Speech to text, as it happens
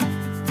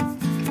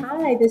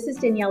Hi, this is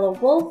Daniela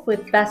Wolf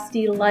with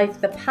Bestie Life,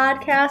 the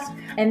podcast,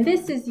 and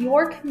this is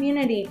your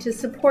community to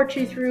support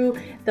you through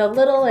the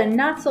little and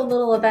not so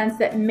little events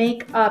that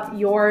make up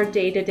your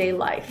day-to-day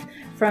life.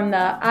 From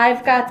the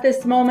I've got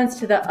this moments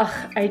to the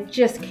I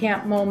just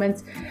can't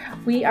moments.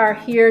 We are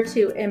here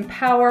to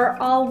empower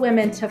all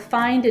women to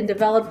find and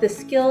develop the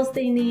skills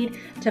they need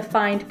to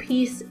find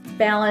peace,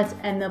 balance,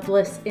 and the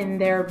bliss in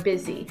their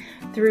busy.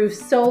 Through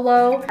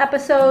solo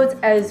episodes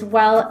as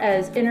well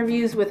as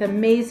interviews with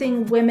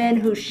amazing women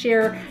who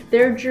share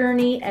their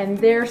journey and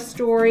their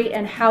story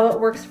and how it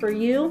works for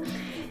you.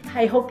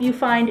 I hope you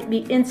find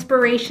the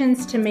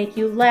inspirations to make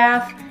you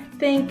laugh,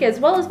 think,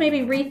 as well as maybe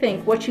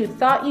rethink what you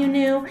thought you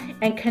knew,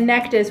 and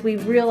connect as we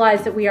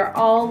realize that we are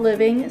all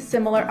living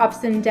similar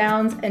ups and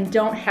downs and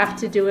don't have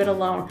to do it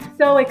alone.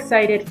 So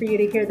excited for you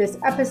to hear this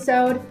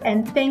episode,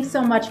 and thanks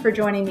so much for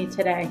joining me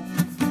today.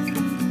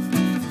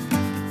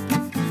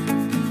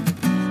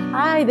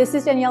 Hi, this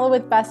is Daniela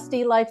with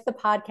Bestie Life, the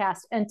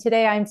podcast, and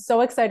today I'm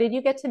so excited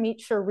you get to meet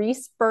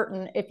Cherise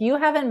Burton. If you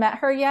haven't met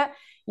her yet,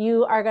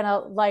 you are going to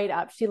light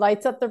up. She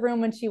lights up the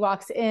room when she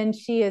walks in.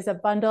 She is a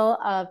bundle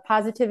of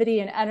positivity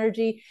and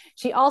energy.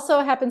 She also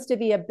happens to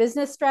be a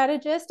business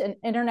strategist and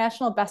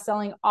international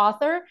best-selling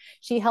author.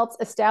 She helps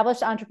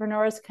established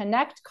entrepreneurs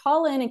connect,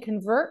 call in, and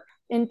convert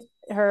in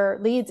her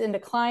leads into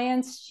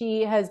clients.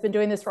 She has been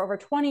doing this for over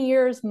 20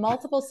 years,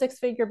 multiple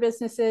six-figure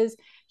businesses.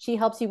 She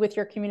helps you with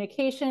your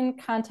communication,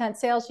 content,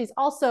 sales. She's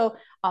also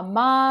a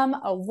mom,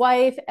 a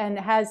wife, and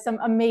has some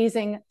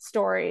amazing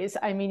stories.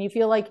 I mean, you'll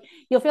feel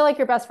like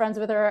you're best friends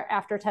with her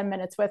after 10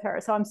 minutes with her.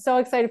 So I'm so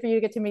excited for you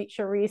to get to meet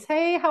Cherise.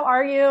 Hey, how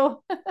are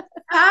you?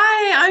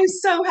 Hi, I'm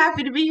so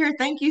happy to be here.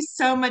 Thank you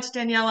so much,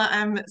 Daniela.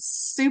 I'm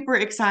super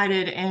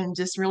excited and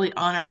just really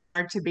honored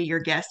to be your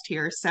guest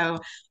here. So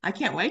I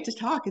can't wait to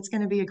talk. It's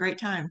going to be a great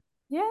time.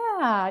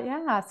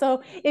 Yeah.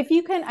 So if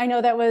you can, I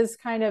know that was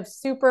kind of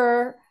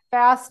super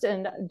fast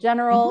and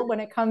general Mhm. when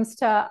it comes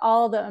to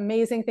all the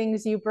amazing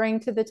things you bring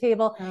to the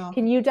table. Oh,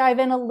 Can you dive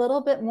in a little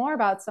bit more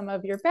about some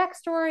of your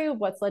backstory,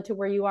 what's led to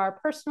where you are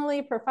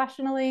personally,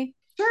 professionally?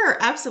 sure,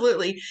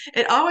 absolutely.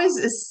 It always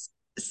is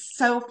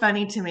so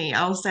funny to me.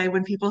 I'll say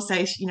when people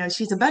say,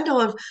 she's a bundle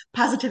of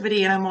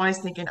positivity, and I'm always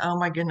thinking, oh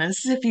my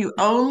goodness, if you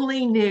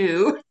only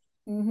knew.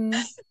 Mm-hmm.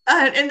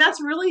 And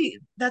that's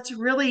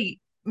really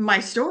my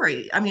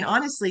story. I mean,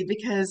 honestly,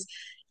 because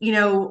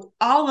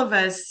all of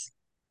us,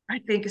 I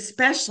think,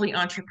 especially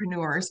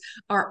entrepreneurs,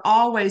 are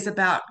always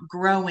about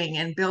growing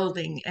and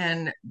building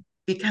and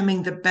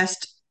becoming the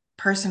best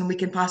person we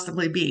can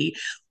possibly be.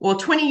 Well,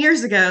 20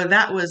 years ago,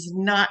 that was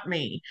not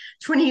me.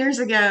 20 years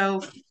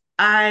ago,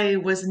 I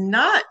was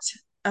not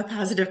a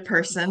positive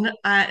person.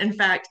 In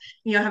fact,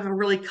 I have a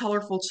really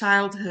colorful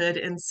childhood,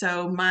 and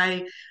so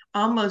my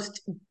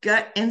almost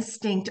gut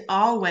instinct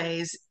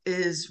always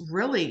is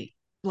really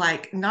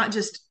like not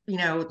just,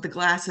 the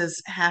glass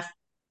is half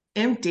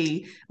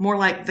empty, more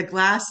like the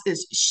glass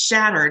is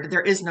shattered.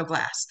 There is no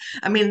glass.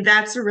 I mean,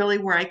 that's really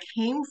where I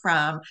came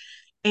from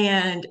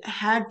and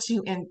had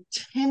to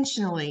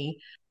intentionally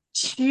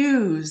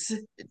choose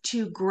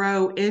to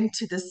grow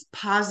into this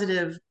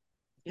positive,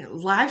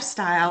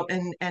 lifestyle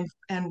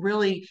and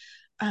really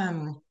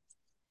um,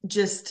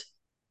 just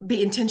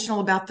be intentional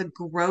about the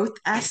growth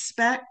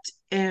aspect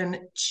and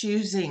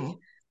choosing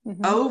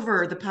Mm-hmm.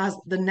 over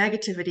the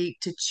negativity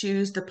to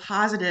choose the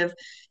positive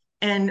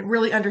and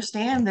really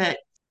understand that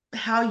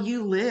how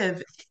you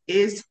live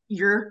is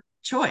your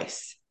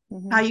choice. How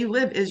Mm-hmm. you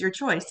live is your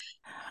choice.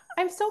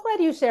 I'm so glad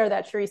you share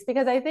that, Therese,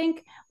 because I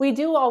think we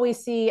do always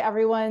see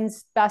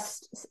everyone's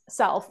best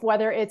self,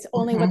 whether it's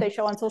only what Mhm. they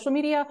show on social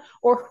media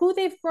or who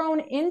they've grown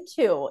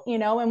into,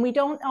 and we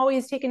don't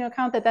always take into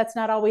account that that's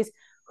not always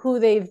who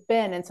they've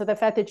been. And so the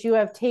fact that you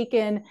have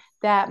taken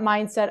that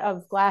mindset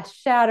of glass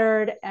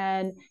shattered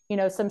and,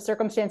 some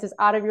circumstances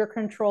out of your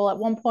control at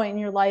one point in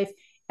your life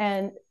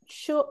and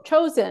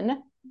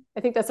chosen, I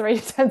think that's the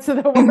right sense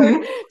of the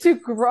word, Mhm. to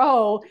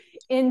grow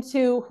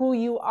into who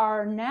you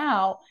are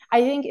now,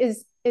 I think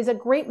is a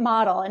great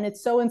model. And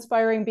it's so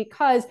inspiring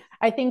because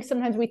I think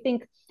sometimes we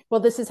think, well,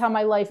 this is how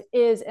my life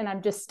is, and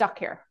I'm just stuck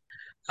here.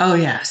 Oh,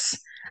 yes.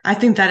 I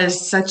think that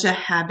is such a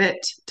habit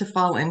to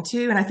fall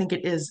into. And I think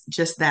it is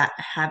just that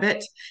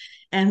habit.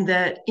 And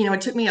that,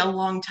 it took me a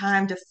long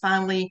time to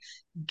finally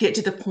get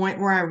to the point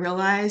where I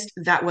realized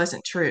that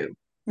wasn't true,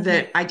 Mm-hmm.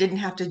 that I didn't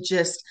have to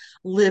just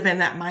live in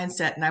that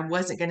mindset and I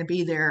wasn't going to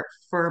be there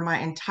for my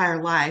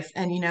entire life.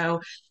 And,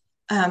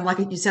 like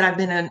you said, I've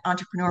been an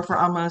entrepreneur for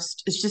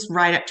it's just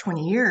right at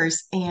 20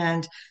 years.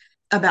 And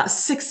about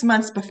 6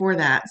 months before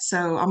that,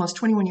 so almost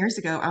 21 years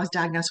ago, I was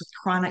diagnosed with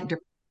chronic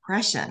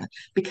depression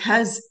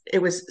because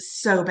it was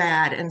so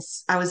bad and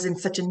I was in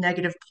such a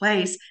negative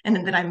place. And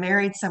then I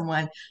married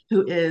someone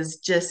who is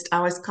just, I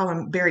always call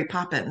him Barry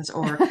Poppins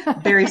or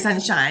Barry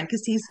Sunshine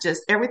because he's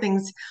just,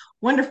 everything's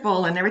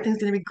wonderful and everything's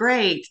going to be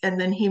great. And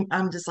then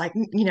I'm just like,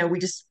 we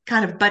just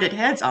kind of butted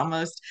heads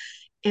almost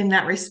in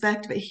that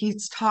respect, but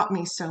he's taught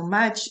me so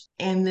much.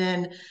 And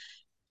then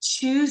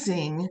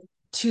choosing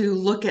to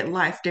look at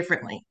life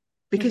differently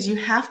because Mm-hmm.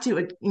 you have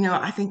to,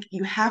 I think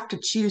you have to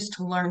choose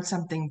to learn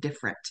something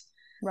different.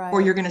 or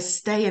Right. you're going to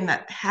stay in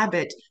that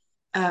habit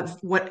of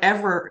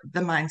whatever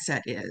the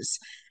mindset is.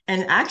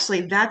 And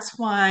actually, that's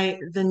why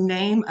the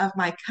name of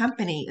my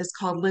company is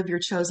called Live Your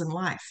Chosen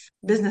Life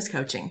Mhm. Business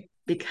Coaching,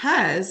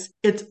 because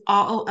it's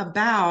all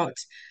about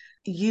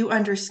you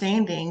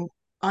understanding,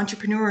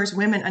 entrepreneurs,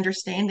 women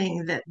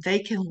understanding that they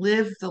can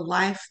live the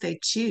life they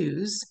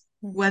choose,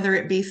 Mhm. whether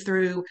it be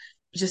through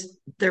just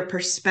their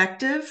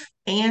perspective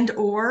and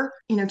or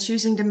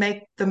choosing to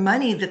make the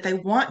money that they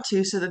want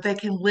to so that they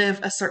can live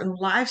a certain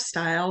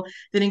lifestyle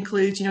that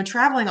includes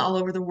traveling all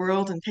over the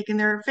world and taking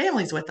their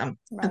families with them.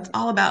 It's Right.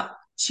 all about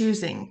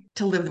choosing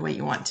to live the way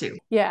you want to.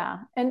 Yeah.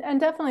 And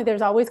definitely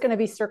there's always going to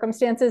be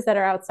circumstances that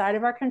are outside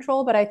of our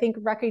control. But I think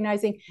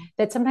recognizing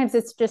that sometimes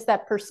it's just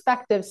that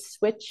perspective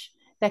switch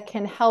that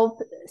can help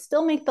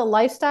still make the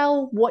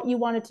lifestyle what you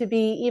want it to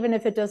be, even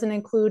if it doesn't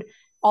include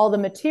all the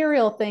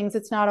material things.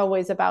 It's not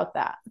always about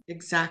that.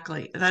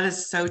 Exactly, that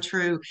is so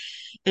true.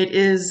 It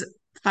is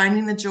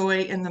finding the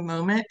joy in the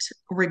moment,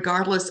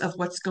 regardless of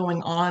what's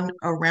going on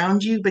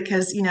around you,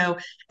 because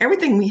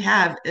everything we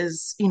have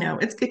is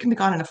it can be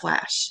gone in a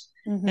flash.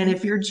 And Mm-hmm.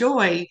 if your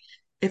joy,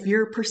 if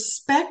your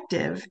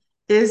perspective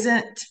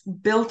isn't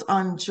built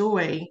on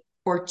joy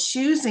or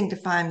choosing to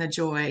find the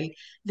joy,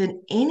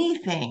 then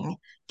anything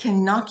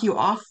can knock you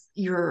off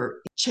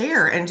your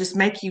chair and just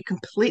make you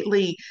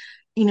completely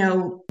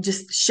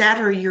just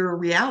shatter your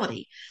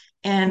reality.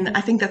 And I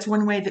Mm-hmm. think that's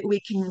one way that we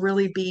can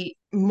really be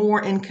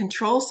more in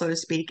control, so to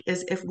speak,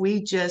 is if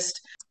we just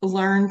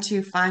learn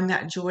to find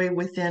that joy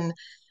within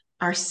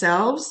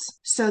ourselves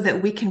so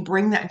that we can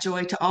bring that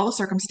joy to all the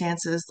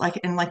circumstances, like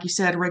you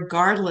said,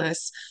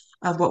 regardless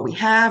of what we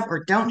have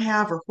or don't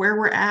have or where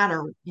we're at,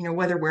 or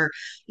whether we're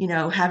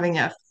having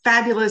a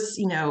fabulous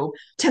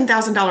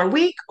 $10,000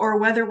 week or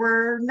whether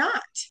we're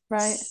not.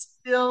 Right.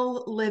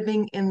 Still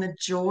living in the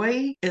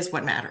joy is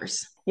what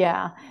matters.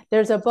 Yeah,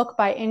 there's a book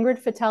by Ingrid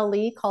Fattel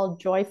Lee called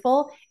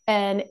Joyful,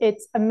 and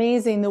it's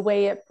amazing the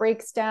way it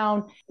breaks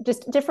down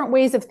just different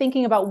ways of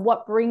thinking about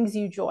what brings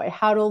you joy,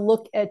 how to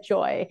look at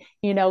joy,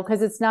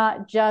 because it's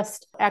not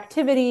just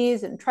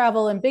activities and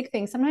travel and big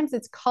things. Sometimes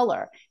it's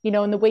color,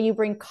 and the way you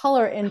bring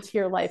color into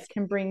your life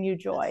can bring you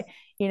joy,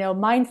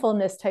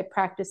 mindfulness type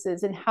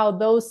practices and how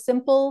those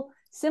simple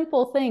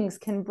things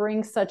can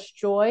bring such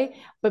joy,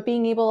 but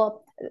being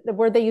able, the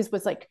word they used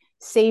was like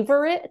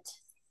savor it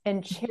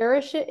and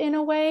cherish it in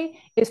a way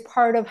is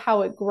part of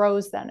how it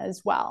grows then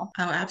as well.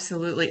 Oh,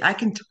 absolutely. I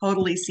can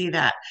totally see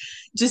that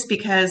just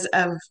because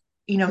of,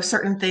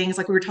 certain things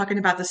like we were talking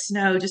about the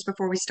snow just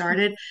before we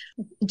started.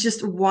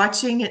 Just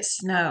watching it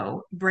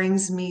snow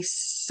brings me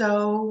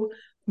so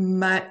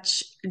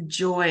much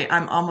joy.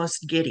 I'm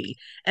almost giddy.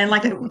 And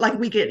like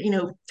we get,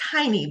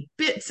 tiny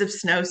bits of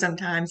snow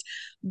sometimes,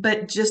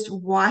 but just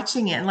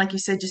watching it and like you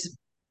said, just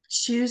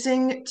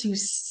choosing to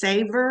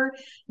savor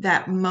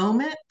that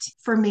moment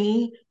for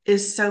me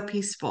is so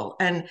peaceful.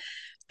 And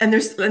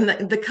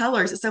the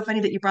colors, it's so funny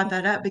that you brought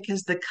that up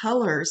because the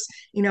colors,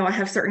 I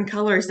have certain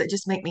colors that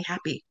just make me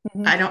happy.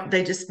 Mm-hmm.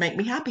 They just make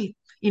me happy.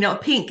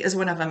 Pink is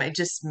one of them. It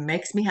just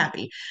makes me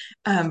happy.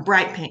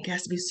 Bright pink, it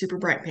has to be super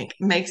bright pink,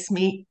 makes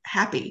me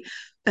happy.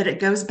 But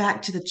it goes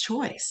back to the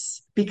choice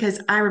Mm-hmm.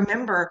 because I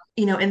remember,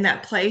 in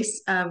that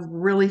place of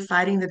really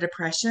fighting the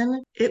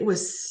depression, it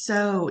was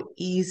so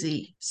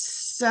easy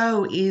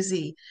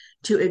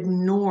to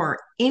ignore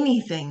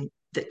anything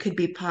that could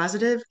be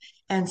positive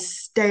and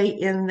stay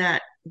in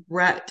that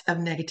rut of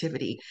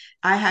negativity.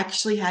 I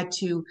actually had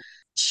to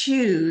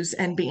choose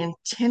and be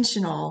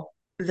intentional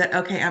that,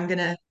 okay, I'm going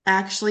to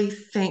actually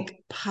think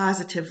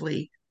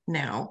positively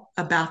now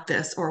about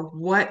this, or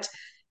what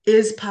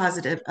is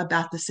positive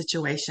about the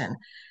situation,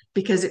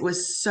 because it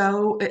was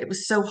so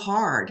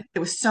hard. It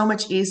was so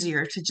much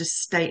easier to just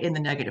stay in the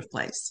negative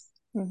place.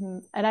 Mm-hmm.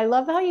 And I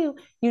love how you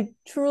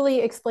truly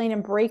explain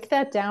and break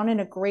that down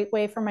in a great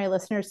way for my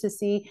listeners to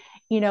see,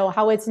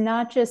 how it's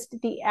not just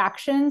the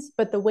actions,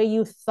 but the way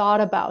you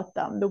thought about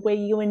them, the way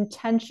you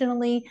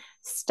intentionally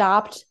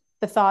stopped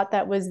the thought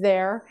that was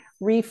there,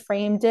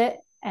 reframed it,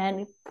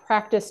 and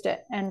practiced it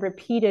and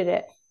repeated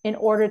it in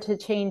order to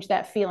change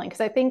that feeling.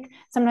 Because I think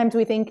sometimes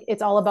we think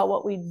it's all about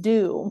what we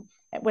do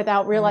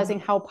without realizing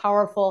Mhm. how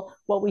powerful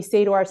what we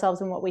say to ourselves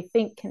and what we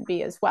think can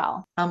be as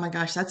well. Oh my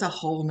gosh, that's a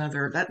whole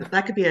nother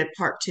that could be a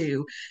part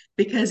two,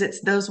 because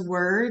it's those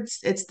words,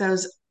 it's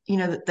those,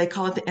 that they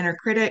call it the inner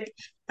critic.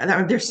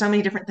 There's so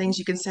many different things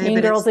you can say, Mean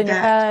but it's girls in your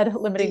that, head,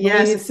 limiting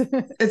yes,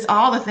 beliefs. it's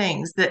all the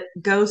things that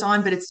goes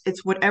on, but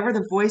it's whatever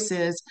the voice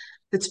is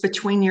that's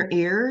between your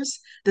ears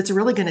that's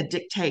really going to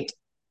dictate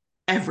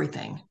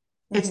everything.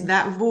 It's Mm-hmm.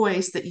 that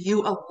voice that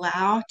you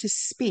allow to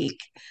speak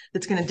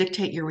that's going to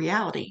dictate your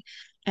reality.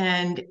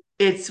 And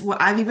it's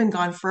what I've even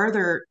gone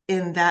further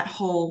in that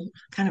whole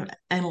kind of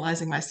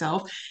analyzing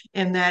myself,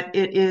 in that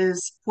it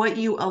is what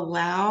you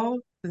allow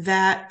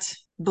that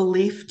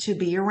belief to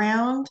be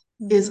around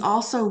is Mm-hmm.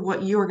 also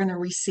what you are going to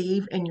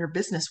receive in your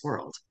business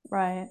world.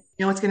 Right.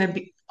 It's going to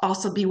be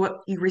also be what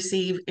you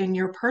receive in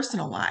your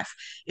personal life.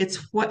 It's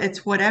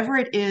whatever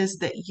it is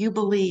that you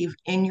believe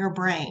in your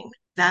brain.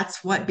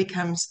 That's what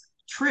becomes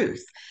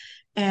truth.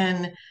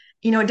 And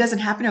it doesn't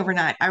happen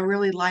overnight. I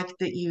really like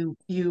that you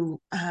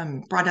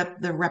brought up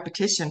the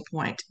repetition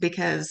point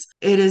because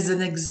it is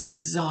an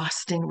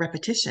exhausting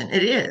repetition.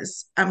 It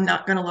is. I'm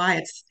not going to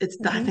lie.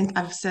 I Hmm. think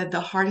I've said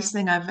the hardest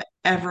thing I've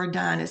ever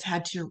done is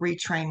had to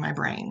retrain my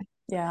brain.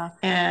 Yeah.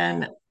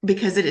 And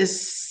because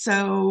it's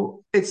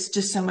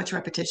just so much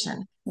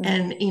repetition. Hmm.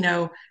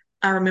 And,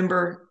 I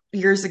remember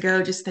years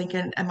ago just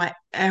thinking, am I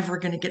ever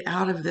going to get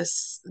out of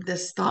this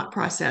thought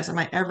process? Am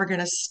I ever going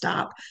to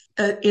stop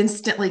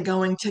instantly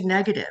going to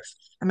negative?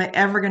 Am I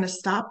ever going to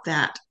stop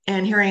that?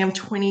 And here I am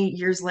 20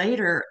 years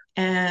later,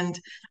 and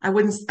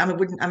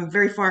I'm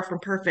very far from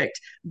perfect,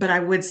 but I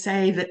would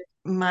say that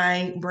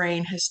my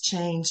brain has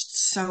changed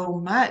so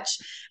much.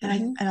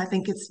 And I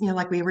think it's,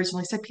 like we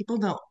originally said,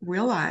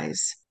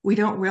 we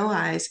don't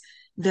realize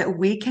that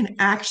we can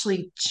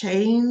actually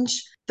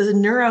change the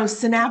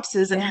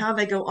neurosynapses and Yeah. how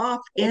they go off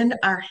It in is.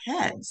 our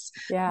heads.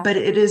 Yeah. But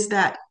it is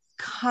that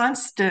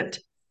constant,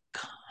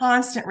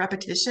 constant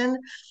repetition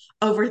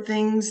over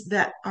things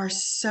that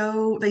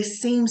they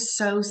seem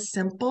so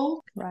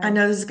simple. I Right.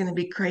 know this is going to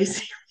be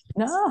crazy.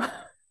 No.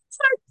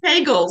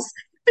 Kegels,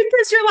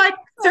 because you're like,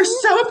 they're Oh,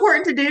 so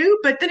important to do,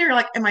 but then you're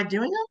like, am I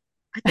doing them?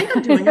 I think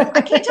I'm doing them.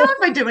 I can't tell yeah.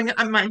 if I'm doing it.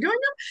 Am I doing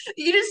them?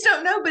 You just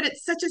don't know, but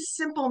it's such a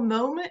simple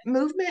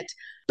movement.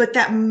 But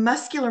that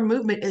muscular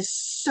movement is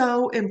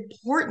so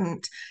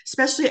important,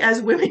 especially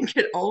as women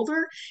get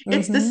older.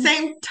 It's the Hmm.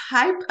 same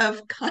type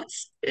of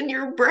concept in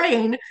your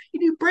brain. You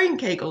do brain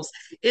kegels.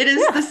 It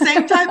is the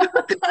same type Yeah.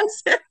 of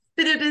concept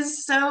that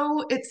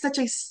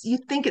you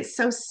think it's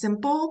so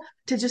simple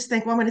to just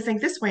think, well, I'm going to think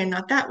this way and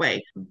not that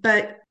way.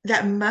 But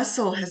that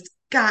muscle has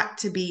got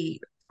to be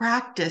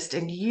practiced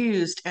and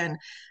used and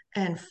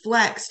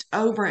flexed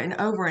over and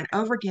over and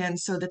over again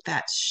so that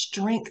that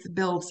strength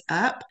builds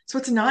up. So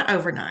it's not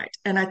overnight.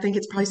 And I think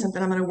it's probably Mhm.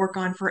 something I'm going to work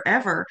on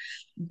forever,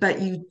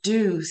 but you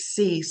do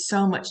see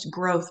so much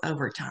growth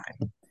over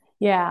time.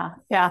 Yeah,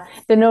 yeah.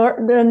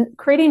 The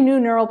creating new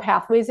neural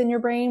pathways in your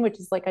brain, which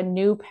is like a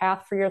new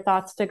path for your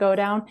thoughts to go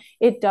down,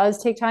 it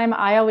does take time.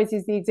 I always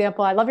use the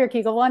example. I love your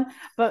Kegel one,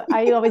 but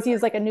I always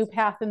use like a new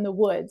path in the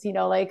woods.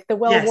 Like the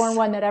well-worn Yes.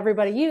 one that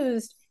everybody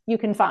used, you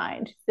can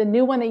find. The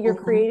new one that you're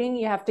Mhm. creating,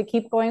 you have to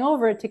keep going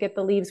over it to get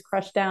the leaves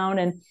crushed down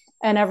and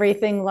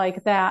everything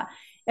like that.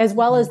 As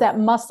well as Mhm. that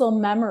muscle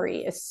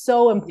memory is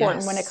so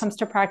important when it Yes. comes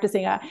to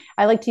practicing.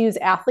 I like to use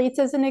athletes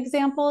as an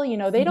example.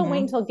 They don't wait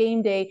Mhm. until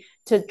game day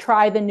to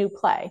try the new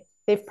play.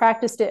 They've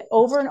practiced it That's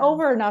over and true.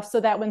 over enough so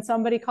that when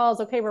somebody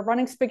calls, okay, we're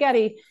running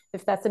spaghetti,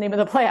 if that's the name of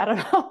the play, I don't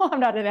know. I'm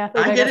not an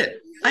athlete, I I get guess. it.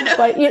 I know.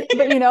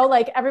 But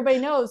like everybody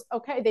knows,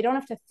 okay, they don't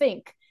have to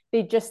think.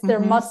 Their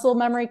Mhm. muscle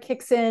memory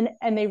kicks in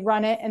and they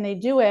run it and they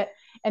do it.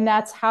 And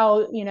that's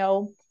how,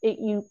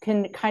 you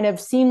can kind of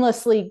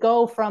seamlessly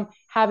go from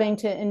having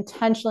to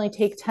intentionally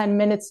take 10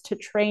 minutes to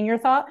train your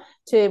thought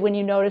to when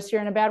you notice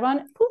you're in a bad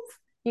one, poof,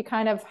 you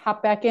kind of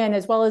hop back in,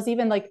 as well as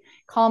even like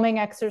calming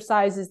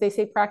exercises. They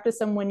say practice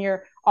them when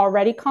you're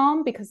already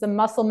calm because the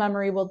muscle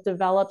memory will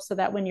develop so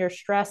that when you're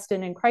stressed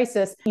and in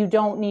crisis, you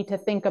don't need to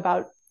think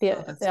about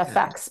Oh, that's the good.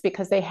 effects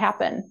because they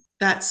happen.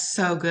 That's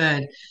so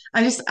good.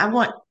 I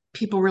want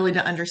people really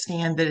to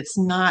understand that it's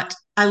not,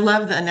 I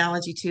love the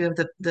analogy too of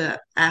the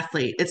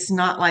athlete. It's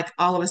not like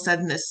all of a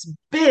sudden this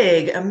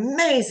big,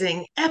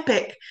 amazing,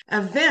 epic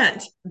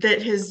event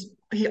that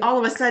he all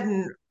of a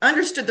sudden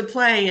understood the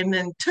play and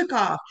then took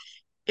off.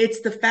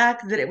 It's the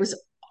fact that it was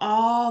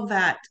all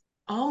that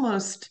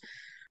almost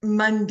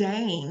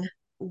mundane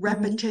Mm-hmm.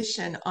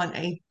 repetition on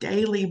a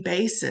daily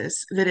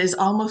basis that is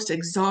almost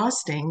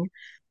exhausting,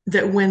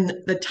 that when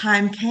the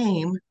time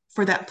came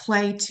for that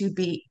play to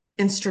be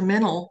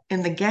instrumental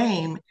in the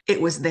game,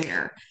 it was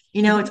there.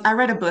 Mm-hmm. I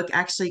read a book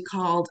actually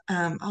called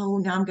oh,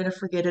 now I'm going to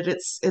forget it.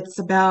 It's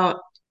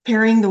about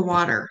carrying the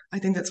water. I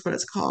think that's what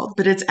it's called,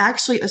 but it's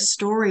actually a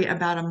story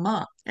about a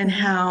monk and Mm-hmm.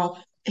 how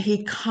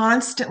he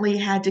constantly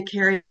had to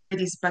carry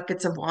these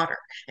buckets of water.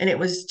 And it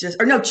was just,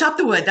 or no, chop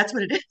the wood. That's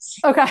what it is.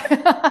 Okay.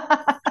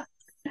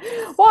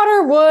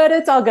 Water, wood,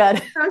 it's all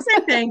good.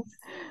 Same thing.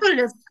 But it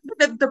is.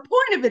 The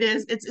point of it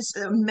is, it's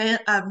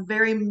a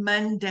very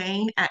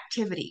mundane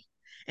activity.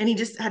 And he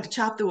just had to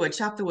chop the wood,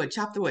 chop the wood,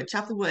 chop the wood,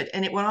 chop the wood.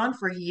 And it went on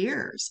for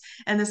years.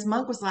 And this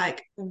monk was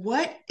like,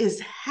 what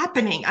is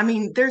happening? I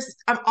mean,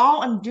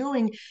 all I'm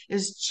doing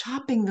is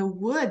chopping the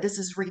wood. This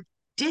is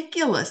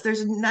ridiculous.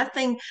 There's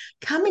nothing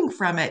coming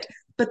from it.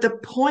 But the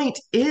point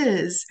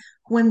is,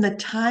 when the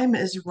time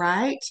is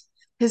right,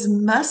 his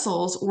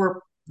muscles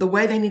were the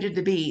way they needed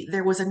to be.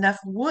 There was enough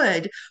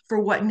wood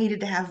for what needed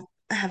to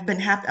have been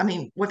happening. I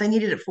mean, what they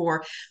needed it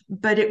for,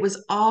 but it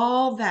was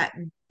all that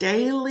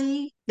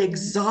daily Mm-hmm.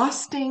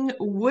 exhausting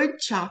wood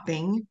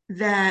chopping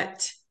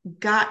that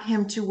got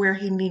him to where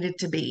he needed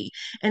to be.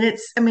 And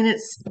it's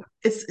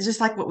just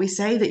like what we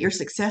say, that your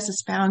success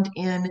is found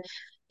in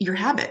your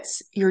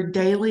habits, your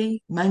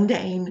daily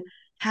mundane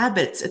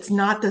habits. It's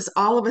not this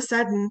all of a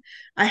sudden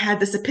I had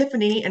this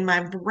epiphany and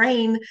my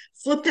brain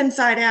flipped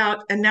inside out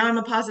and now I'm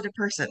a positive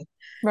person.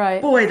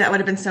 Right. Boy, that would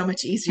have been so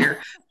much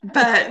easier.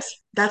 But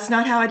that's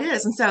not how it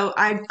is. And so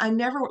I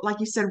never, like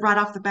you said right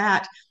off the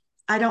bat,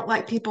 I don't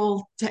like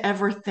people to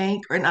ever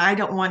think, and I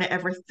don't want to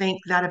ever think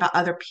that about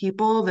other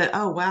people that,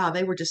 oh, wow,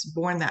 they were just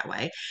born that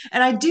way.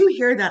 And I do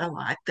hear that a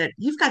lot, that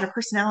you've got a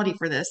personality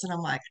for this. And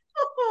I'm like,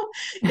 oh,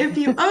 if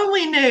you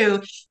only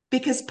knew,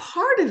 because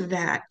part of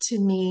that to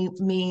me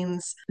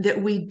means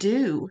that we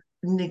do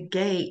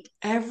negate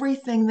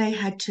everything they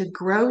had to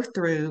grow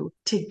through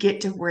to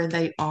get to where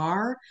they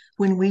are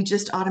when we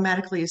just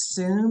automatically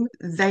assume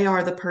they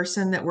are the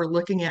person that we're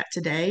looking at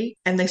today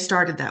and they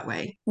started that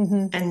way.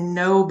 Hmm. And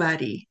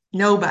nobody,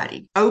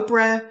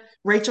 Oprah,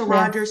 Rachel Yeah.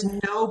 Rodgers,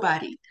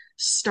 nobody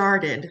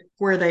started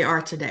where they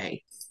are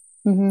today,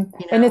 Hmm.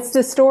 you And know? it's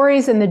the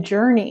stories and the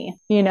journey,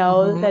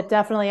 Mhm. that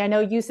definitely, I know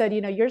you said,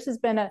 yours has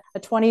been a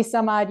 20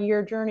 some odd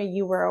year journey.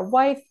 You were a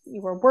wife,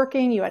 you were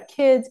working, you had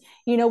kids.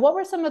 What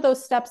were some of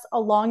those steps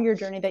along your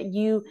journey that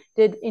you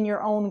did in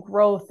your own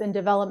growth and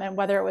development,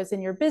 whether it was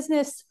in your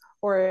business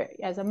or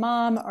as a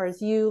mom or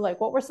as you,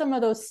 like, what were some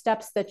of those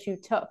steps that you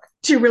took?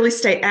 To really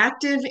stay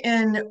active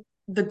in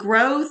the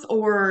growth,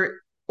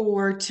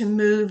 or to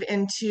move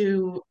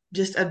into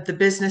just the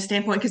business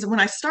standpoint. Because when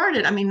I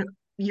started, I mean,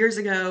 years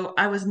ago,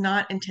 I was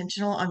not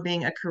intentional on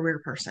being a career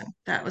person.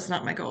 That was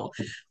not my goal.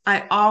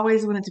 I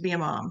always wanted to be a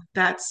mom.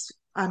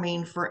 I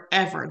mean,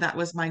 forever, that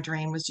was my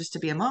dream, was just to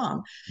be a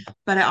mom.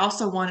 But I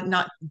also wanted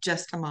not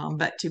just a mom,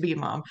 but to be a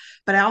mom.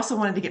 But I also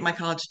wanted to get my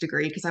college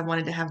degree because I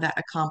wanted to have that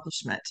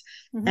accomplishment.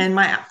 Mm-hmm. And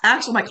my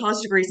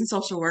college degree is in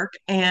social work,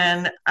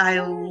 and I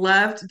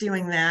loved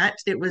doing that.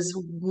 It was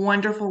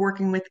wonderful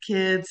working with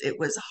kids. It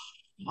was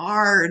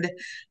hard,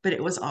 but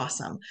it was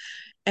awesome.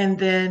 And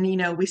then,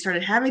 we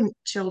started having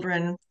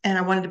children, and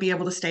I wanted to be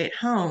able to stay at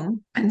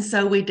home. And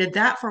so we did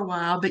that for a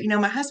while. But,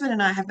 my husband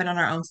and I have been on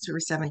our own since we were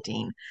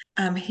 17.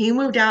 He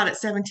moved out at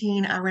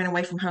 17. I ran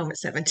away from home at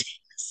 17.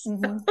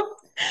 Mm-hmm.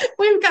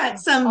 We've got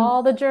some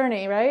All the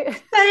journey, right?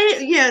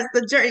 say, yes,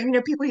 the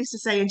journey. People used to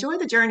say, enjoy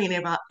the journey.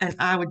 And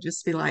I would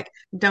just be like,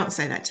 don't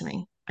say that to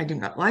me. I do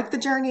not like the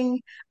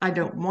journey. I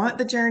don't want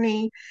the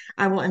journey.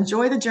 I will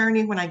enjoy the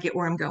journey when I get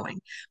where I'm going,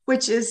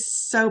 which is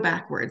so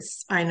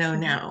backwards, I know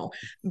Mm-hmm. now.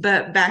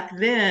 But back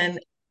then,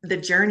 the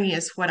journey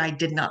is what I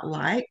did not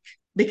like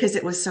because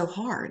it was so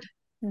hard.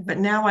 But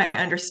Mm-hmm. now I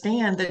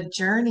understand the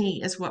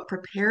journey is what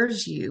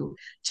prepares you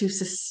to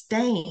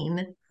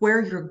sustain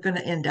where you're going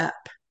to end up.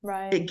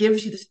 Right. It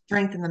gives you the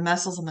strength and the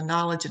muscles and the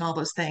knowledge and all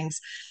those things.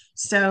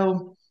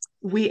 So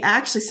we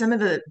actually, some of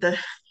the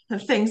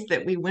things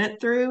that we went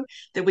through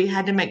that we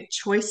had to make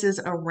choices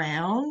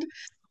around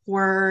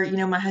were,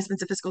 my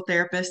husband's a physical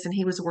therapist and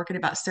he was working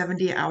about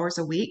 70 hours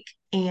a week.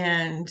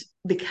 And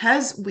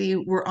because we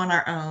were on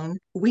our own,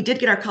 we did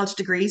get our college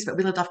degrees, but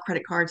we lived off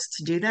credit cards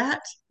to do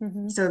that.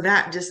 Mm-hmm. So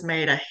that just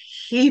made a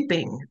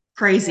heaping Yeah.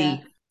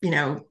 crazy,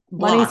 Money's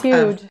block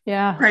of huge.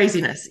 Yeah.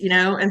 craziness,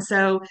 and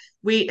so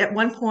we, at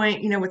one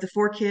point, with the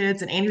four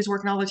kids, and Andy was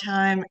working all the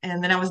time,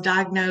 and then I was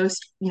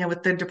diagnosed,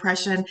 with the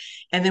depression,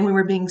 and then we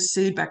were being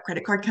sued by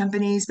credit card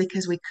companies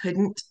because we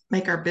couldn't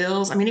make our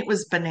bills. I mean, it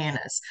was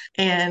bananas,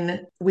 and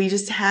we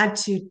just had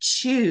to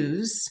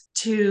choose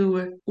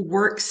to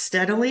work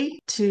steadily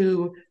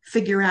to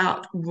figure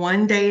out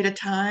one day at a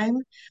time,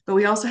 but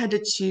we also had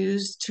to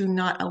choose to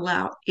not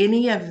allow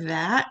any of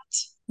that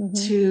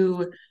Mm-hmm.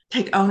 to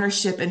take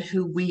ownership in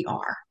who we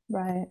are,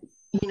 Right.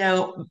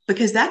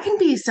 because that can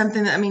be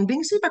something that, I mean,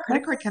 being sued by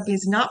credit card That's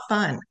companies is not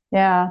fun.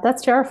 Yeah,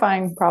 that's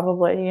terrifying,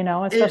 probably, It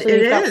especially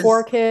it you've got four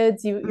is.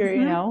 kids,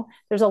 Mhm.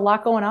 there's a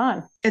lot going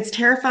on. It's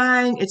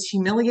terrifying, it's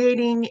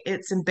humiliating,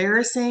 it's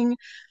embarrassing.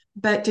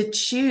 But to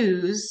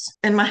choose,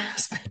 and my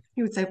husband,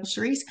 he would say, well,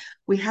 Sharice,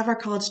 we have our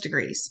college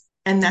degrees,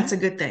 and that's Mhm. a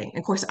good thing.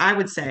 Of course, I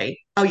would say,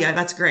 oh, yeah,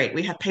 that's great.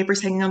 We have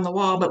papers hanging on the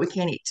wall, but we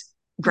can't eat.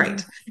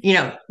 Great.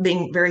 Mhm.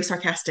 Being very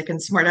sarcastic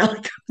and smart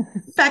aleck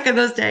back in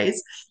those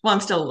days. Well, I'm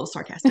still a little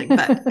sarcastic,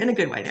 but in a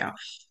good way now.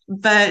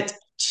 But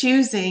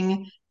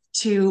choosing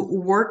to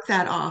work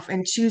that off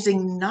and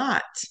choosing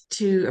not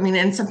to, I mean,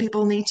 and some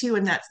people need to,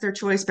 and that's their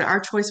choice, but our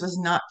choice was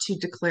not to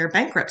declare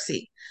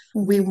bankruptcy.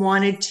 We Mhm.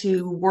 wanted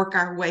to work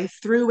our way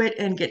through it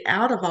and get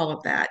out of all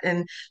of that.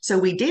 And so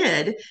we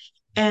did.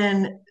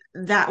 And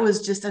that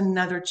was just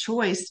another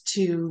choice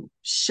to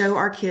show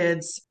our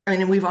kids. I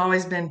mean, we've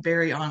always been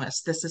very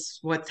honest. This is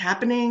what's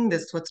happening.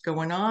 This is what's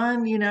going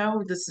on.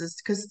 This is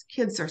because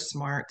kids are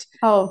smart.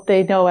 Oh,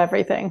 they know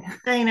everything.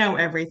 They know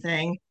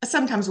everything,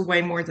 sometimes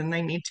way more than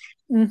they need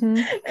Hmm.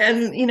 to.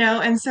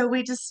 And so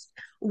we just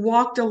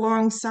walked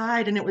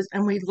alongside,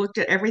 and we looked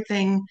at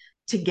everything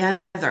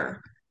together.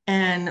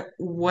 And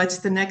what's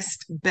the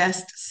next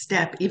best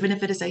step? Even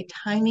if it is a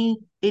tiny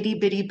itty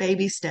bitty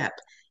baby step,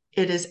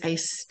 it is a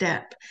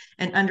step.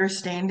 And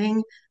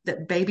understanding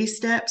that baby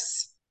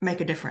steps make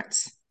a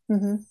difference.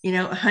 Hmm.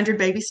 100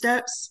 baby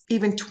steps,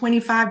 even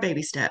 25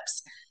 baby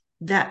steps,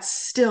 that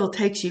still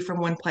takes you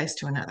from one place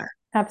to another.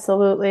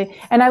 Absolutely.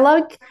 And I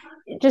like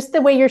just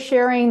the way you're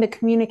sharing, the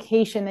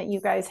communication that you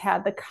guys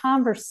had, the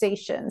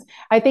conversations.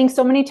 I think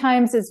so many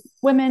times as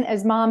women,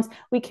 as moms,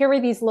 we carry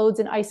these loads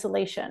in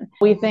isolation.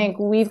 We think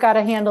we've got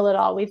to handle it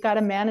all. We've got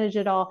to manage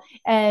it all.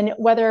 And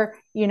whether,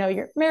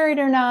 you're married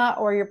or not,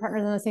 or your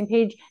partner's on the same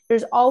page,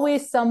 there's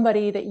always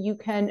somebody that you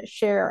can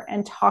share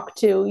and talk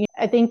to.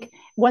 I think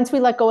once we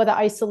let go of the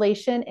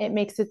isolation, it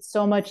makes it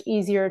so much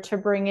easier to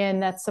bring in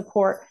that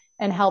support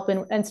and help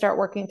and start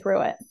working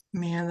through it.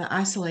 Man, the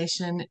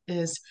isolation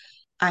is,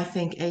 I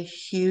think, a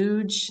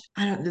huge,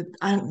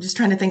 I'm just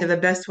trying to think of the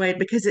best way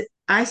because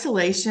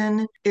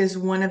isolation is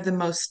one of the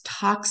most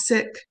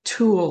toxic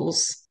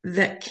tools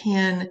that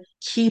can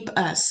keep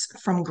us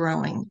from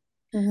growing.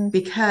 Mm-hmm.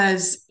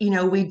 Because,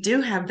 we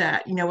do have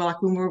that,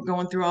 like when we were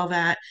going through all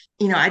that,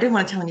 I didn't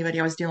want to tell anybody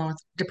I was dealing with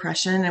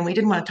depression, and we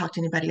didn't want to talk to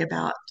anybody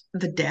about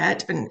the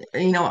debt and,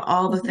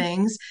 all the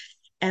things.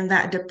 And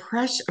that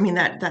depression, I mean,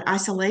 that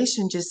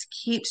isolation just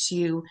keeps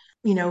you,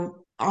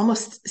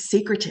 almost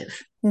secretive.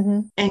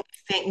 Mm-hmm. And you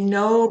think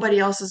nobody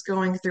else is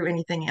going through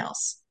anything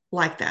else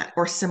like that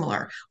or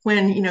similar.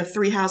 When,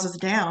 three houses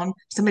down,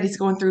 somebody's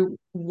going through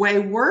way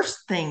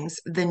worse things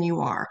than you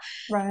are.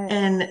 Right.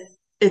 And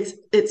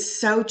it's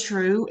so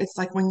true. It's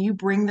like when you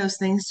bring those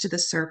things to the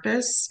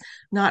surface,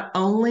 not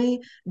only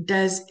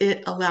does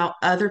it allow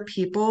other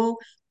people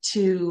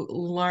to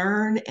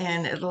learn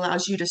and it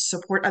allows you to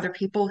support other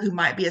people who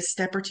might be a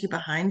step or two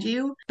behind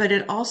you, but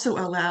it also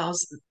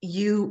allows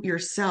you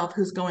yourself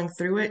who's going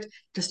through it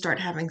to start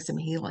having some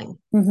healing.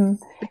 Mm-hmm.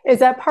 Is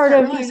that part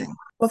Start of realizing.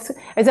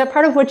 is that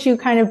part of what you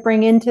kind of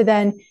bring into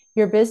then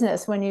your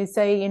business when you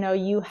say,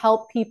 you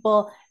help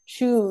people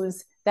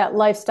choose that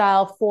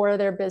lifestyle for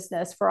their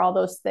business, for all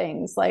those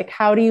things? Like,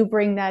 how do you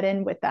bring that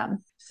in with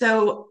them?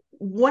 So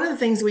one of the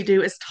things we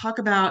do is talk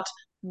about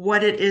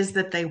what it is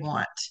that they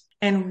want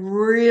and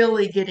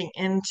really getting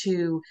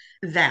into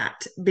that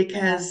Yeah,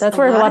 because that's a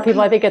where a lot lot of of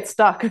people, I people think, get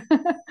stuck.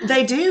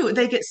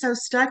 they get so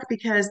stuck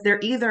because they're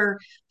either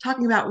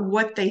talking about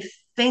what they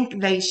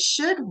think they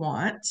should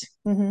want.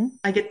 Mm-hmm.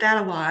 I get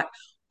that a lot.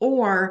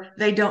 Or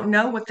they don't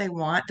know what they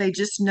want. They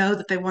just know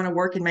that they want to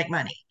work and make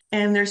money.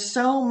 And there's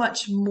so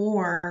much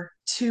more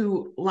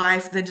to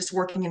life than just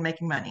working and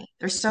making money.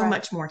 There's so Right.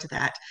 much more to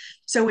that.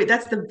 So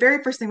that's the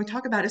very first thing we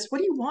talk about is what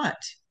do you want?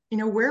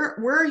 Where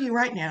are you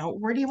right now?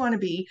 Where do you want to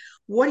be?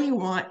 What do you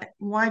want?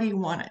 Why do you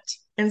want it?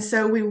 And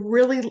so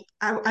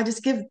I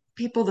just give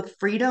people the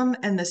freedom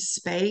and the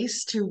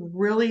space to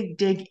really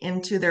dig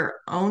into their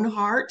own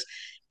heart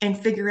and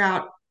figure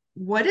out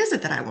what is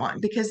it that I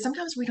want? Because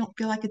sometimes we don't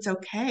feel like it's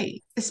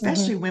okay,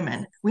 especially Mm-hmm.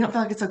 women. We don't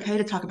feel like it's okay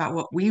to talk about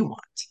what we want.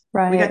 We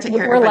got Right. to take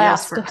care of We're everybody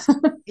else last. first.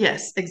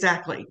 Yes,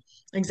 exactly.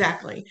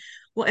 Exactly.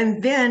 Well,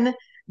 and then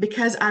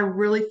because I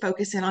really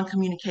focus in on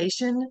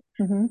communication,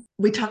 Mm-hmm.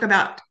 we talk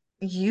about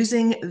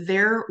using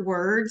their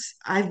words.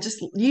 I just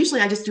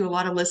do a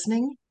lot of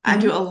listening. I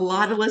do Mm-hmm. a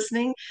lot of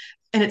listening,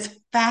 and it's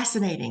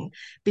fascinating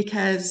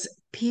because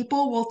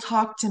people will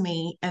talk to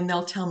me and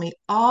they'll tell me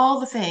all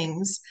the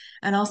things,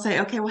 and I'll say,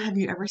 okay, well, have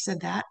you ever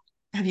said that?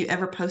 Have you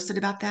ever posted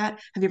about that?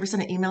 Have you ever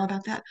sent an email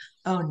about that?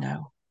 Oh,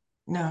 no,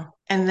 no.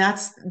 And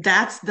that's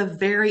the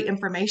very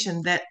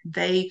information that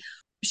they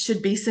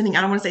should be sending.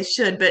 I don't want to say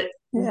should, but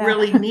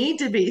really Yeah. need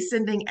to be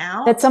sending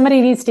That out.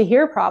 somebody needs to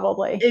hear,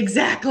 probably.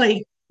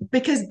 Exactly.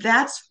 Because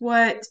that's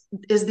what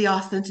is the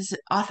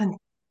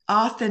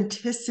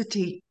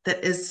authenticity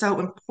that is so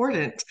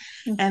important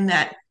and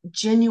that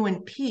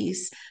genuine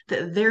piece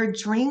that their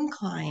dream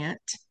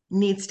client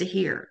needs to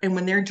hear. And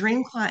when their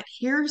dream client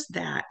hears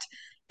that,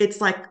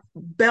 it's like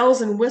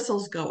bells and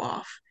whistles go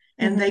off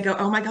and they Mm-hmm. go,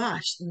 oh my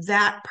gosh,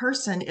 that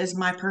person is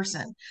my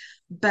person.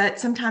 But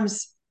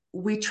sometimes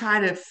we try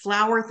to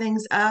flower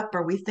things up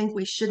or we think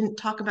we shouldn't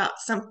talk about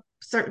some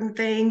certain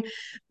thing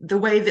the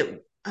way that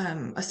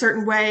a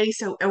certain way.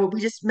 So we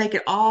just make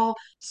it all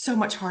so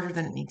much harder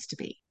than it needs to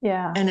be.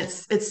 Yeah. And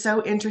it's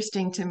so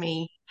interesting to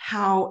me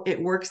how it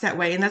works that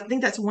way. And I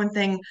think that's one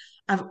thing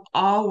I've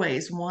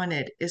always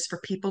wanted is for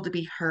people to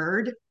be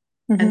heard.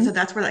 And so Mm-hmm.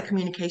 that's where that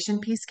communication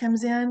piece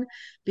comes in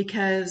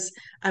because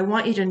I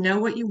want you to know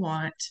what you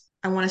want.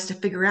 I want us to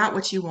figure out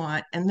what you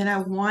want. And then I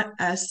want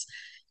us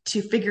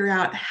to figure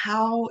out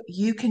how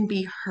you can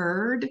be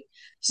heard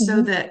so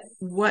Mm-hmm. that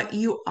what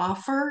you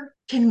offer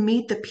can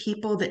meet the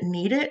people that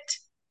need it.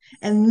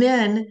 And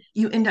then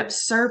you end up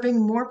serving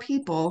more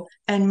people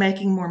and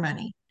making more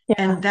money. Yeah.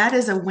 And that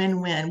is a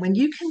win-win. When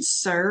you can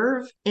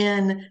serve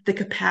in the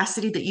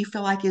capacity that you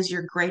feel like is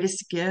your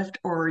greatest gift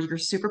or your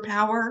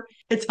superpower,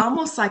 it's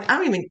almost like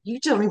you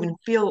don't even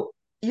feel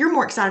you're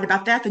more excited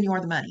about that than you are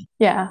the money,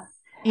 Yeah.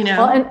 you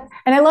Well, know?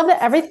 and I love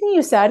that everything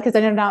you said, because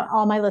I know not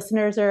all my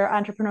listeners are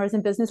entrepreneurs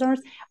and business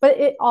owners, but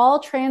it all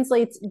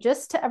translates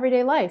just to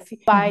everyday life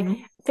by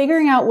Mhm.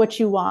 figuring out what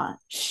you want,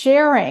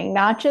 sharing,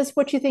 not just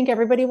what you think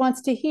everybody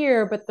wants to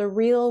hear, but the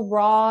real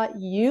raw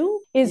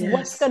you is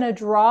what's Yes. going to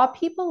draw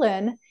people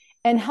in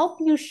and help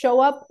you show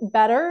up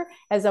better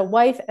as a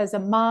wife, as a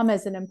mom,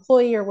 as an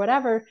employee, or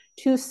whatever,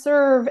 to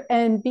serve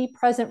and be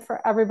present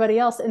for everybody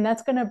else. And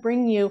that's going to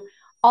bring you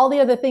all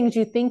the other things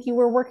you think you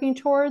were working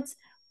towards,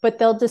 but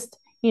they'll just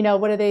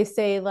what do they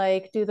say?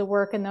 Like, do the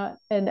work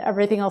and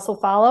everything else will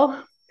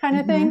follow, kind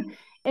of thing. Hmm.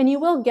 And you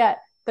will get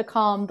the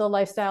calm, the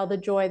lifestyle, the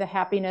joy, the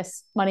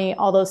happiness, money,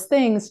 all those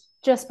things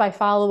just by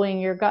following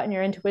your gut and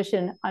your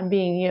intuition on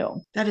being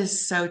you. That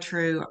is so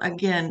true.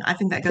 Again, I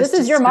think that goes This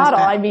is your just goes model.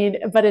 back. I mean,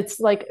 but it's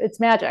like it's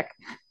magic.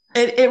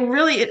 It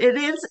really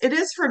it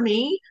is for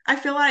me. I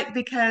feel like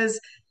because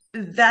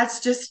that's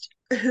just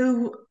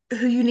who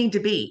you need to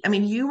be. I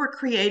mean, you were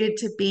created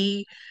to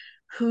be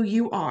who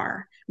you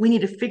are. We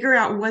need to figure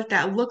out what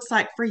that looks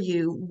like for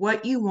you,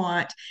 what you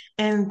want,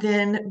 and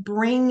then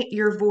bring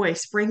your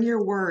voice, bring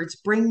your words,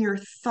 bring your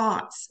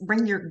thoughts,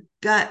 bring your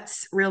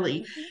guts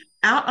really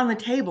out on the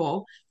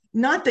table.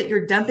 Not that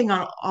you're dumping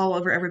on all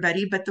over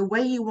everybody, but the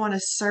way you want to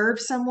serve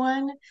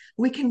someone,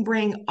 we can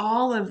bring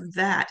all of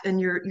that and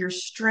your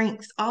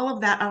strengths, all of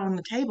that out on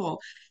the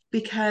table.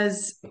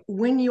 Because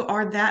when you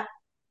are that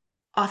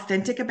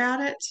authentic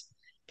about it,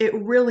 it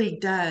really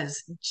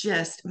does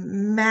just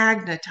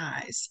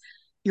magnetize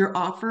your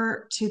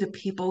offer to the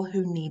people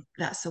who need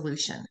that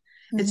solution.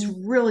 It's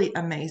Mm-hmm. really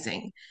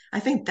amazing. I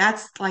think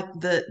that's like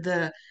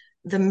the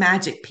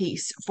magic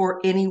piece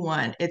for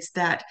anyone. It's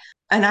that,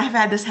 and I've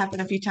had this happen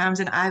a few times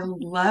and I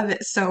love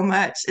it so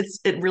much.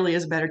 It really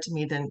is better to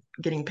me than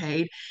getting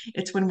paid.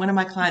 It's when one of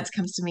my clients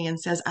comes to me and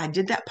says, I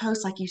did that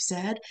post like you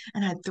said,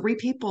 and I had three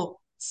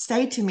people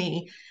say to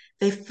me,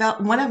 they felt,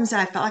 one of them said,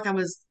 I felt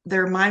like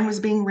their mind was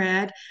being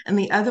read. And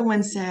the other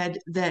one said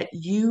that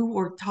you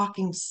were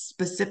talking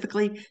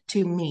specifically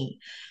to me.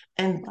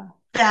 And Wow.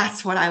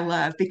 that's what I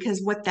love,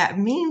 because what that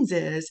means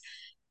is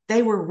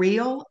they were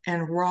real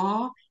and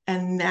raw,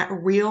 and that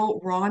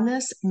real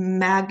rawness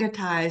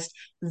magnetized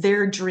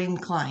their dream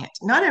client.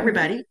 Not Mm-hmm.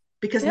 everybody,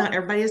 because not Yep.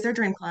 everybody is their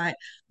dream client,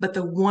 but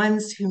the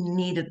ones who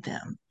needed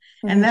them.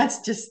 And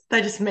Mm-hmm.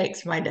 that just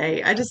makes my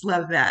day. I just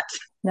love that.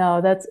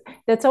 No, that's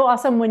so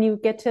awesome when you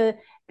get to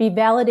be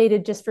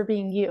validated just for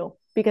being you.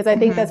 Because I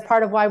think that's Mhm.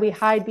 part of why we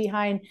hide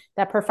behind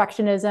that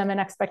perfectionism and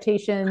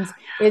expectations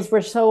is we're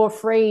so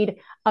afraid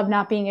of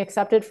not being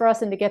accepted for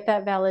us, and to get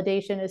that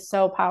validation is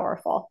so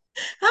powerful.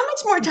 How much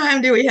more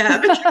time do we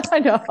have? I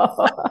know.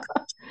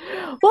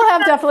 We'll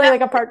have definitely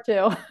like a part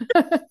two.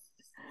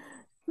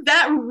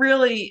 That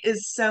really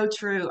is so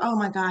true. Oh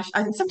my gosh.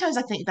 Sometimes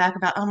I think back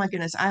about, oh my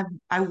goodness,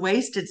 I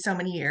wasted so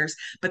many years,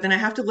 but then I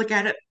have to look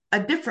at it a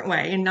different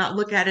way and not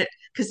look at it,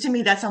 because to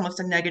me that's almost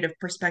a negative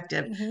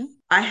perspective. Mm-hmm.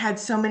 I had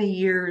so many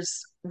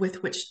years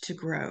with which to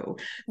grow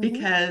Mm-hmm.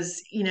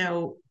 because,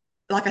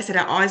 like I said,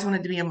 I always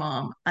wanted to be a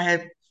mom. I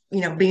had,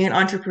 being an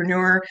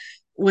entrepreneur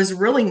was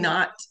really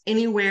not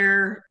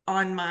anywhere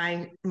on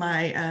my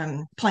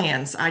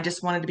plans. I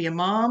just wanted to be a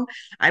mom.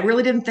 I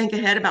really didn't think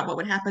ahead about what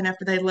would happen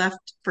after they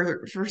left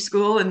for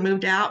school and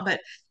moved out, but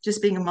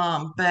just being a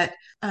mom. But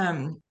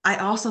I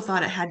also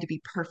thought it had to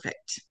be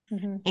perfect.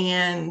 Mm-hmm.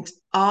 And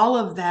all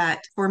of that,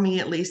 for me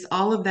at least,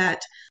 all of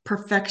that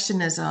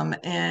perfectionism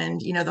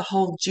and, the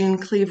whole June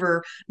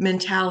Cleaver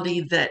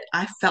mentality that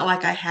I felt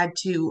like I had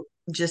to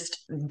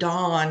just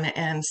dawn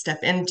and step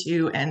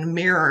into and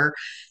mirror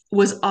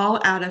was all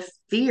out of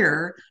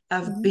fear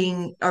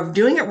Mm-hmm. of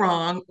doing it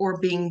wrong or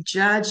being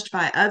judged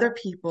by other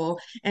people.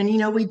 And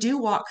we do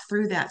walk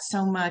through that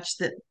so much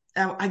that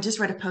I just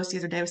read a post the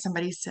other day where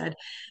somebody said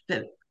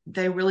that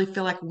they really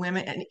feel like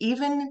women, and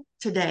even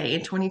today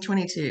in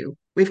 2022,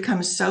 we've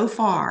come so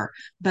far,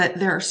 but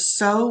there are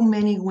so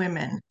many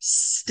women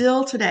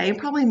still today, and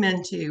probably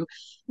men too,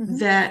 Mm-hmm.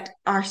 that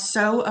are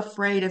so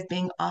afraid of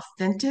being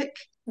authentic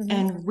Mm-hmm.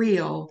 and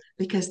real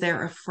because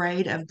they're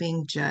afraid of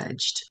being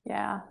judged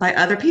Yeah. by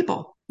other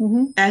people,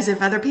 Mm-hmm. as if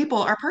other people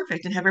are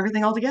perfect and have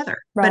everything all together.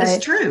 But it's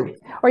Right. true.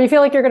 Or you feel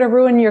like you're going to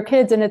ruin your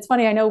kids. And it's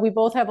funny, I know we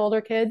both have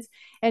older kids,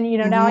 and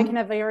now I can Hmm.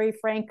 have very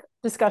frank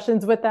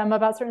discussions with them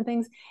about certain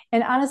things.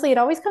 And honestly, it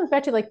always comes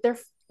back to like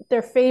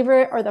their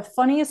favorite or the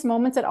funniest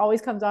moments that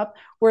always comes up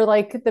were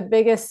like the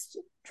biggest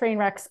train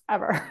wrecks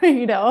ever.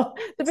 The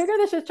bigger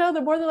the shit show,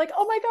 the more they're like,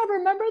 oh my God,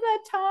 remember that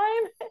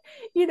time?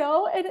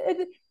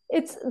 And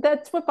it's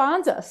that's what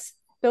bonds us.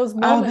 Those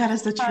Oh, that moments,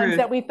 is the times truth.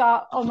 that we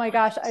thought, oh my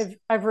gosh,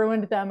 I've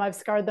ruined them, I've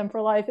scarred them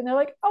for life. And they're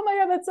like, oh my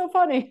God, that's so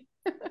funny.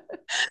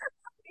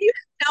 You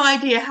have no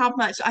idea how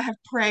much I have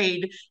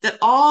prayed that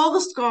all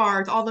the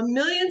scars, all the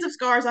millions of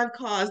scars I've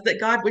caused, that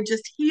God would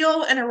just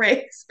heal and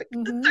erase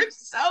because Mm-hmm. they're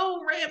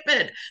so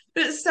rampant.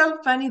 But it's so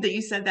funny that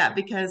you said that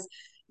because,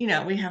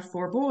 we have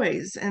four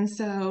boys. And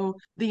so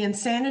the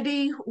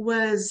insanity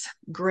was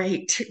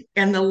great.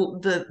 And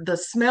the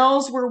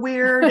smells were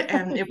weird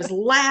and it was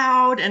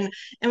loud and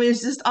it was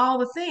just all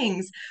the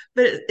things.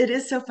 But it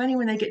is so funny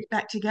when they get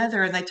back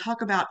together and they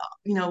talk about,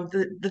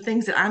 the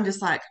things that I'm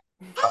just like,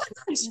 oh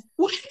my gosh,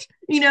 what?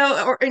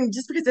 Or and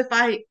just because if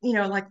I,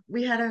 like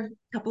we had a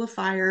couple of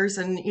fires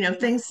and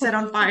things set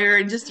on fire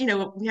and just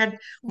we had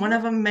one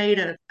of them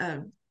made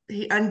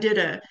he undid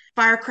a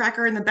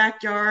firecracker in the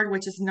backyard,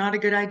 which is not a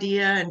good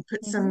idea, and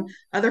put some Mm-hmm.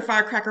 other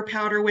firecracker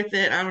powder with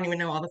it. I don't even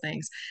know all the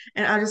things.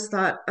 And I just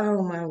thought,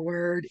 oh my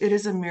word, it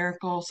is a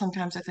miracle.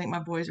 Sometimes I think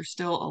my boys are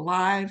still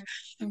alive,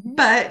 Mm-hmm.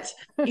 but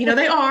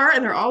they are,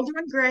 and they're all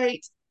doing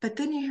great. But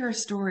then you hear a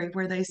story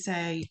where they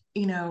say,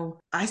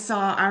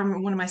 I remember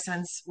one of my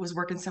sons was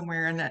working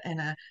somewhere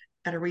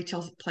at a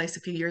retail place a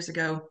few years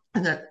ago,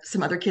 and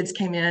some other kids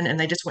came in and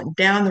they just went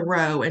down the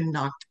row and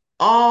knocked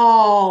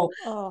all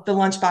Oh, the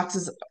lunch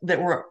boxes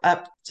that were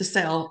up to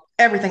sell,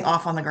 everything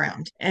off on the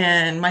ground.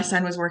 And my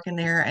son was working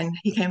there, and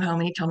he came home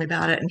and he told me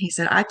about it. And he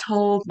said, I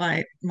told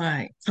my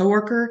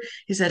coworker,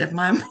 he said, if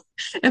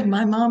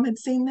my mom had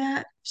seen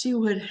that, she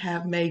would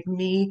have made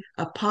me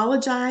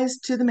apologize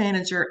to the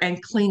manager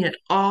and clean it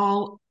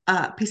all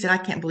up. He said, I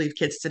can't believe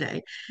kids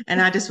today. And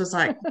I just was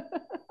like,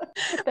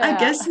 I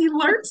guess that. he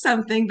learned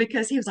something,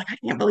 because he was like, I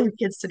can't believe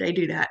kids today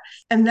do that.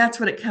 And that's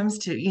what it comes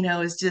to,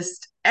 is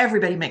just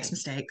everybody makes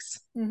mistakes.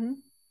 Hmm.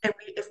 And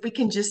if we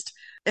can just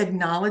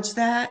acknowledge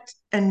that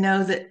and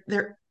know that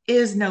there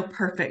is no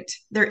perfect,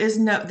 there's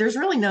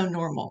really no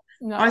normal.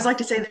 I always No. like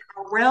to say there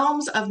are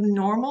realms of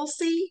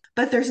normalcy,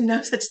 but there's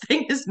no such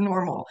thing as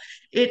normal.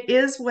 It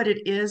is what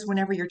it is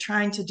whenever you're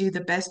trying to do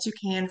the best you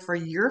can for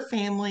your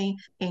family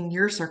in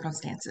your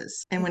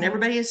circumstances. And when Yeah.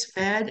 everybody is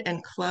fed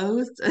and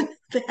clothed and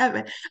they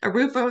have a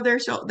roof over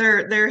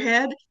their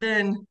head,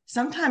 then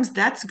sometimes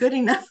that's good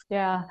enough.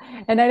 Yeah.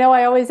 And I know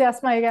I always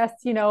ask my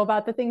guests,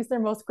 about the things they're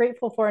most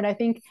grateful for. And I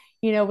think,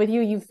 with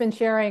you, you've been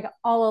sharing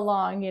all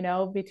along,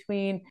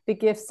 between the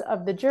gifts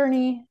of the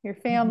journey, your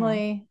Mhm.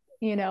 family,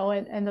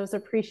 and those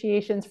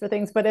appreciations for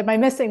things. But am I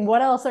missing?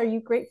 What else are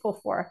you grateful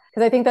for?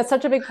 Because I think that's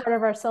such a big part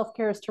of our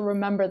self-care is to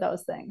remember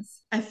those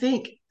things. I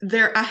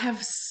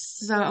have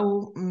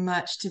so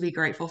much to be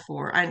grateful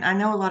for. I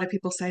know a lot of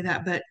people say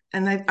that, I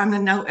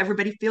know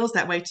everybody feels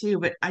that way too,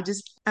 but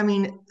I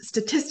mean,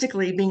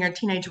 statistically, being a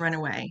teenage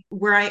runaway,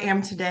 where I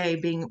am today,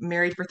 being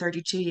married for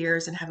 32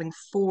 years and having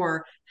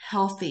four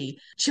healthy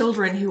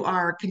children who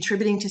are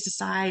contributing to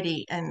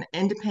society and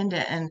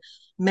independent and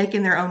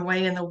making their own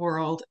way in the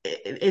world,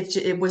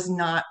 it was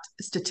not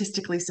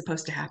statistically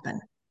supposed to happen.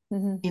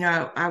 Hmm.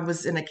 I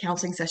was in a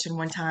counseling session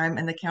one time,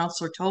 and the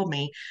counselor told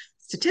me,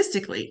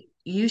 statistically,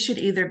 you should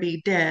either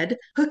be dead,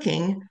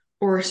 cooking,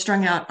 or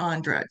strung out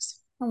on drugs,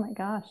 Oh my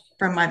gosh.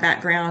 from my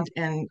background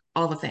and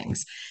all the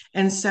things.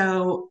 And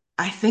so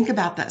I think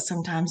about that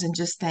sometimes and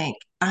just think,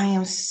 I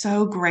am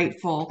so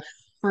grateful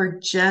for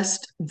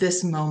just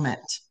this moment.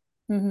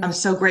 I'm Hmm.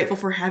 so grateful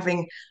for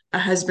having a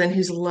husband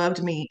who's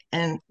loved me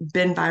and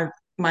been by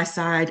my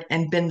side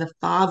and been the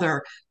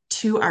father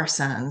to our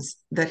sons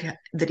that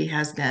he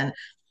has been.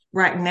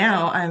 Right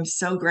now, I'm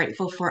so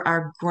grateful for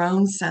our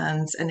grown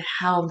sons and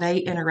how they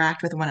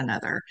interact with one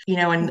another.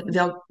 And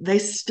Hmm. they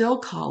still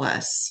call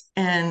us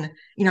and,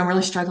 I'm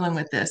really struggling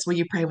with this. Will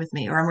you pray with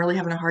me? Or I'm really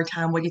having a hard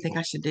time. What do you think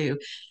I should do?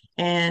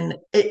 And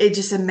it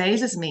just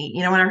amazes me.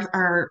 When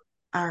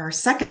our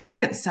second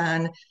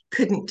son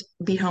couldn't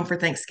be home for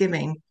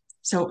Thanksgiving,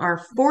 so our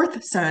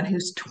fourth son,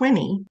 who's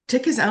 20,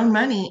 took his own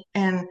money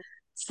and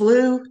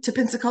flew to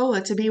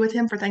Pensacola to be with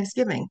him for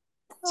Thanksgiving,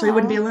 so he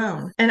wouldn't be Oh,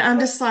 alone. And I'm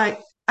just like,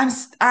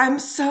 I'm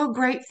so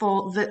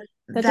grateful that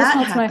that just that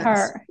melts my happens.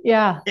 heart.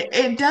 Yeah.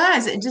 It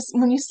does. It just,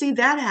 when you see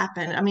that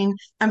happen, I mean,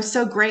 I'm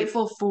so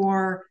grateful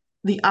for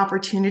the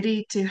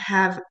opportunity to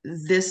have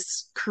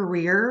this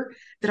career,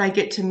 that I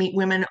get to meet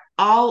women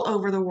all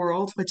over the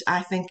world, which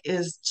I think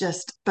is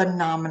just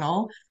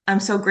phenomenal. I'm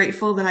so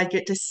grateful that I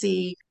get to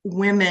see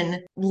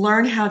women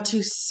learn how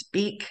to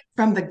speak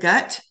from the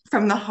gut,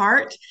 from the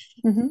heart,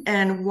 Hmm.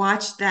 and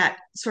watch that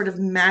sort of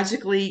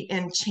magically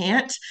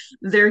enchant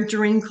their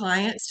dream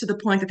clients, to the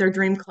point that their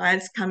dream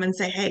clients come and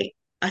say, Hey,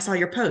 I saw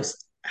your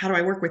post. How do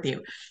I work with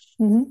you?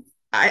 Hmm.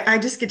 I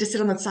just get to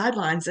sit on the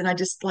sidelines and I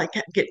just like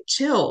get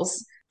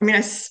chills. I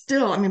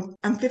mean,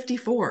 I'm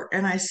 54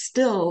 and I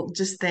still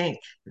just think,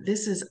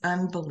 this is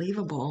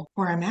unbelievable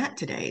where I'm at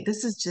today.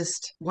 This is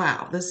just,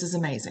 wow, this is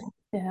amazing.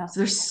 Yeah. So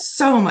there's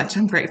so much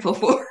I'm grateful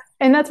for.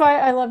 And that's why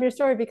I love your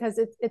story, because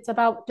it's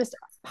about just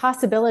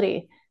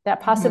possibility, that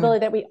Mhm. possibility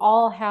that we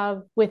all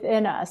have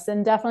within us.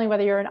 And definitely,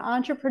 whether you're an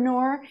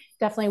entrepreneur,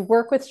 definitely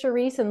work with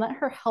Charisse and let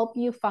her help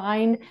you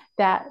find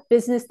that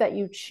business that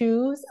you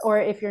choose. Or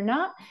if you're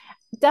not,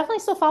 definitely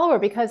still follow her,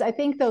 because I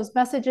think those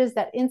messages,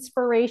 that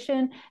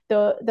inspiration,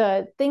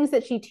 the things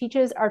that she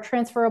teaches are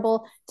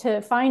transferable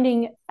to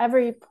finding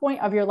every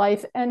point of your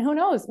life. And who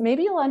knows,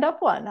 maybe you'll end up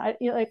one.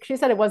 Like she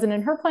said, it wasn't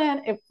in her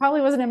plan. It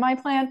probably wasn't in my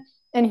plan.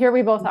 And here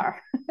we both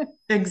are.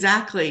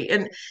 Exactly.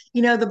 And,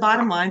 the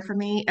bottom line for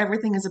me,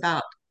 everything is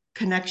about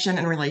connection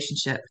and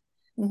relationship.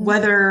 Hmm.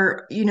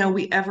 Whether,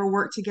 we ever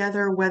work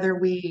together, whether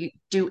we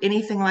do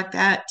anything like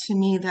that, to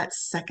me,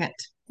 that's second.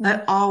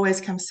 That Hmm.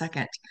 always comes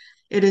second.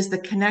 It is the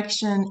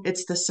connection,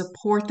 it's the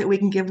support that we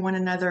can give one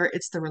another,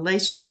 it's the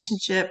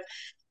relationship.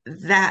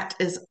 That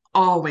is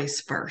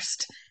always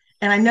first.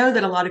 And I know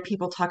that a lot of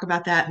people talk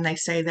about that and they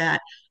say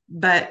that,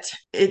 but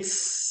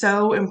it's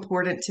so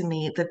important to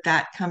me that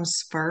that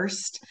comes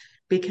first,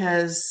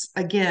 because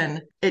again,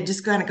 it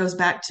just kind of goes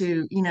back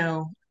to,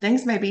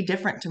 things may be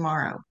different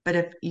tomorrow, but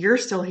if you're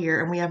still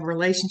here and we have a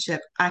relationship,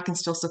 I can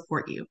still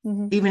support you,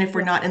 Hmm. even if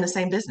we're Yeah. not in the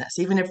same business,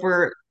 even if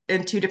we're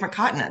in two different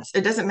continents.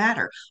 It doesn't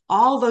matter.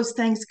 All those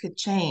things could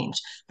change,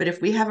 but if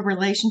we have a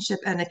relationship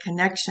and a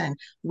connection,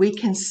 we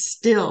can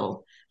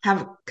still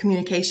have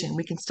communication.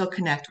 We can still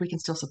connect. We can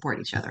still support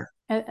each other.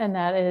 And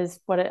that is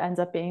what it ends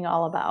up being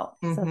all about.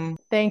 Mm-hmm. So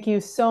thank you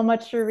so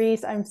much,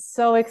 Cherise. I'm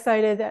so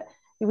excited that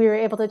we were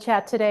able to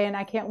chat today, and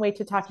I can't wait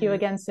to talk to you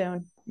again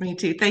soon. Me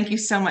too. Thank you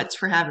so much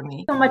for having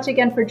me. So much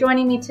again for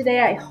joining me today.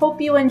 I hope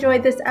you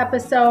enjoyed this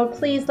episode.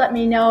 Please let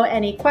me know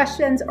any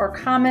questions or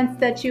comments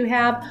that you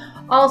have.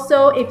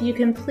 Also, if you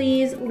can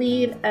please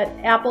leave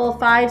an Apple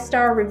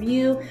 5-star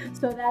review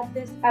so that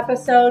this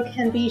episode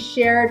can be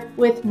shared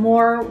with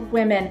more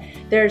women.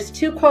 There's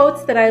 2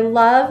 quotes that I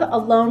love.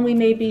 Alone we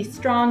may be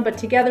strong, but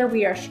together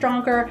we are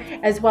stronger,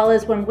 as well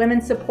as when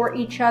women support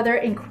each other,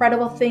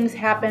 incredible things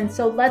happen.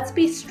 So let's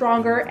be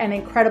stronger and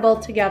incredible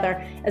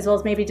together, as well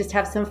as maybe just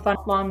have some fun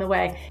along the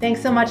way.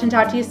 Thanks so much and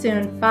talk to you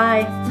soon.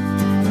 Bye.